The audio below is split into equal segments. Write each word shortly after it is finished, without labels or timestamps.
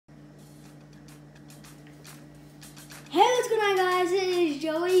Hey, what's going on, guys? It is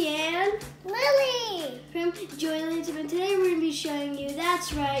Joey and Lily from Joey and Lily, and today we're going to be showing you,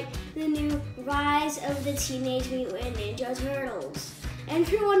 that's right, the new Rise of the Teenage Mutant Ninja Turtles. And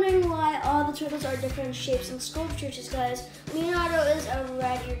if you're wondering why all the turtles are different shapes and sculptures, it's because Leonardo is a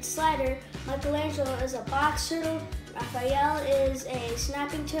red-eared slider, Michelangelo is a box turtle, Raphael is a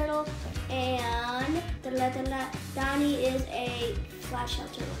snapping turtle, and Donnie is a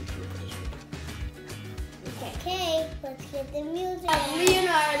flash-out turtle. Okay, let's get the music.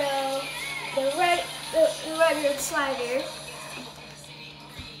 Leonardo, the red-eared slider,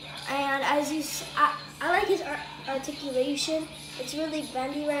 and as you see, I like his articulation. It's really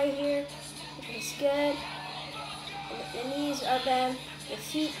bendy right here. It's good. The knees are bent, the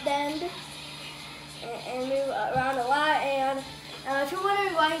feet bend, and move around a lot. And if you're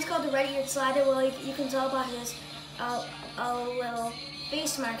wondering why he's called the red-eared slider, well, you can tell by his little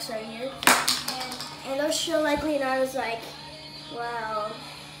face marks right here. And those show like Leonardo's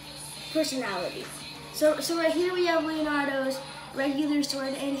personality. So right here we have Leonardo's regular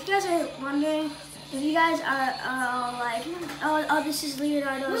sword, and if you guys are wondering, if you guys are like, oh, this is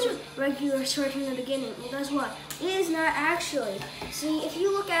Leonardo's regular sword from the beginning, well, guess what? It is not actually. See, if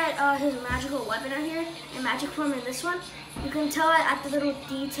you look at his magical weapon right here, in magic form in this one, you can tell at the little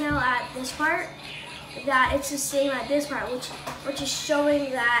detail at this part that it's the same at this part, which is showing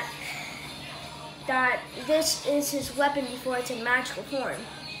that this is his weapon before it's in magical form.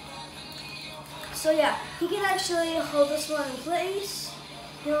 So yeah, he can actually hold this one in place.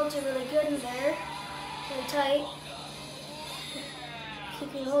 He holds it really good in there, really tight. He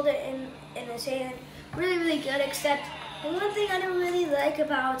can hold it in his hand really, really good, except the one thing I don't really like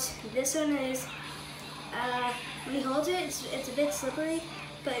about this one is when he holds it, it's a bit slippery,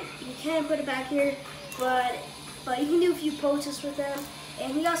 but you can put it back here, but you can do a few poses with him.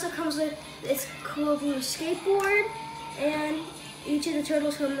 And he also comes with this cool blue skateboard, and each of the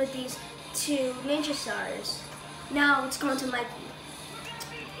turtles come with these 2 ninja stars. Now let's go on to Mikey.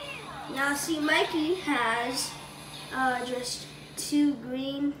 Now see, Mikey has just 2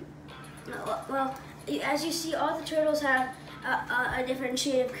 green, well, as you see, all the turtles have a different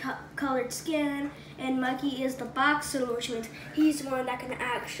shade of colored skin, and Mikey is the box turtle, which means he's the one that can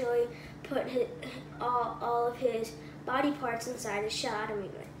actually put all of his body parts inside his shell. I don't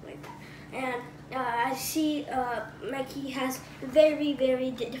mean like that. And I see Mikey has very,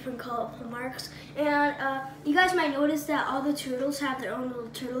 very different colorful marks. And you guys might notice that all the turtles have their own little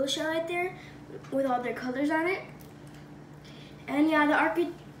turtle shell right there with all their colors on it. And yeah, the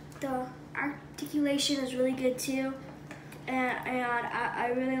articulation is really good too. And I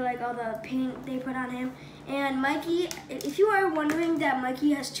really like all the paint they put on him. And Mikey, if you are wondering that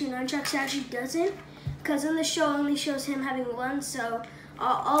Mikey has 2 nunchucks, he actually doesn't, because in the show only shows him having 1, so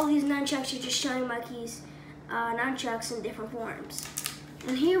all these nunchucks are just showing Mikey's nunchucks in different forms.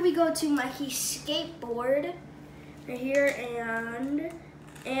 And here we go to Mikey's skateboard right here, and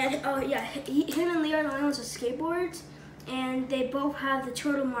oh yeah, him and Leo are the only ones with skateboards, and they both have the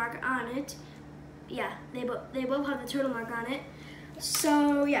turtle mark on it. Yeah, they both have the turtle mark on it.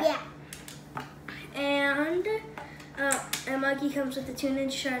 So yeah. And Mikey comes with the 2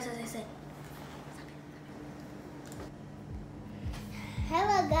 ninja stars, as I said.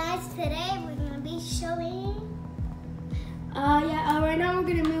 Hello guys, today we're going to be showing... right now we're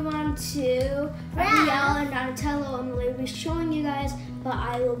going to move on to Raphael and Donatello, and we'll be showing you guys, but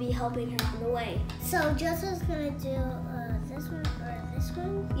I will be helping her on the way. So Joseph's going to do this one or this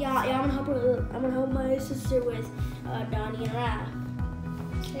one? Yeah, I'm going to help my sister with Donnie and Raph.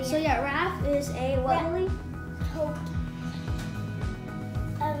 So yeah, Raph is a what, Lily?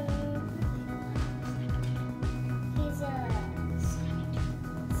 He's a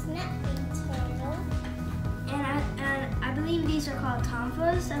snapping turtle. And I believe these are called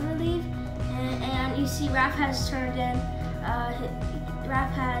tonfas, I believe. And you see Raph has turned in,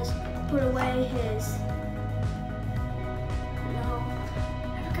 Raph has put away his, I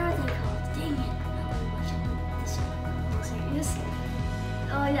forgot what they're called, dang it.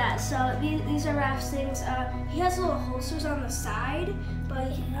 Oh yeah, so these are Raph's things. He has little holsters on the side,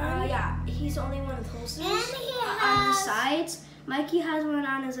 but yeah, he's the only one with holsters on the sides. Mikey has one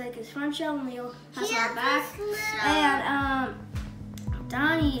on his front shell, and Leo has one on the back. And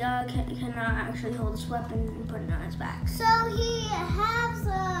Donnie cannot actually hold his weapon and put it on his back. So he has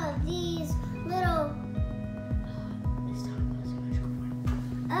these little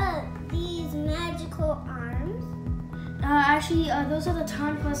these magical arms. Actually, those are the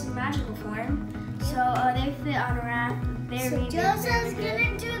tonfas in magical form. So they fit on Raph very good. So Joseph's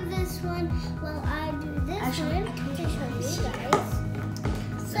gonna do this one while I do this one to show you guys.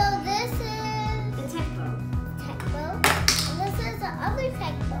 So this is the tech bow. Tech bow.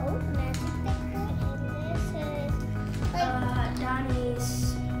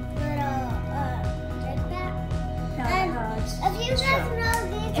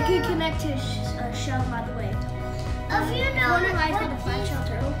 connect to his shell, by the way. If you know wondering why it's what called a flat shell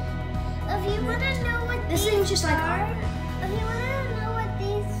turtle? if you want to know what This these thing's just like are, armor. if you want to know what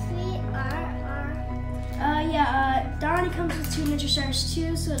these three are, Donnie comes with 2 Ninja Stars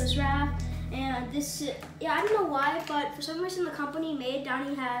too, so does Raph. And this, I don't know why, but for some reason the company made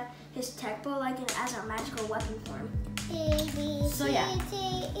Donnie have his tech bow like as a magical weapon for him. So yeah.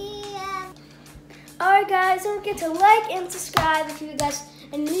 Alright guys, don't forget to like and subscribe if you guys,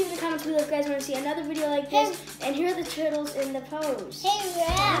 and leave in the comments below if you guys want to see another video like this. And here are the turtles in the pose. Hey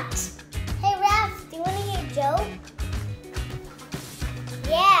Raph. Hey Raph, do you want to hear a joke?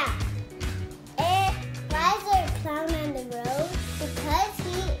 Yeah. Why is there a clown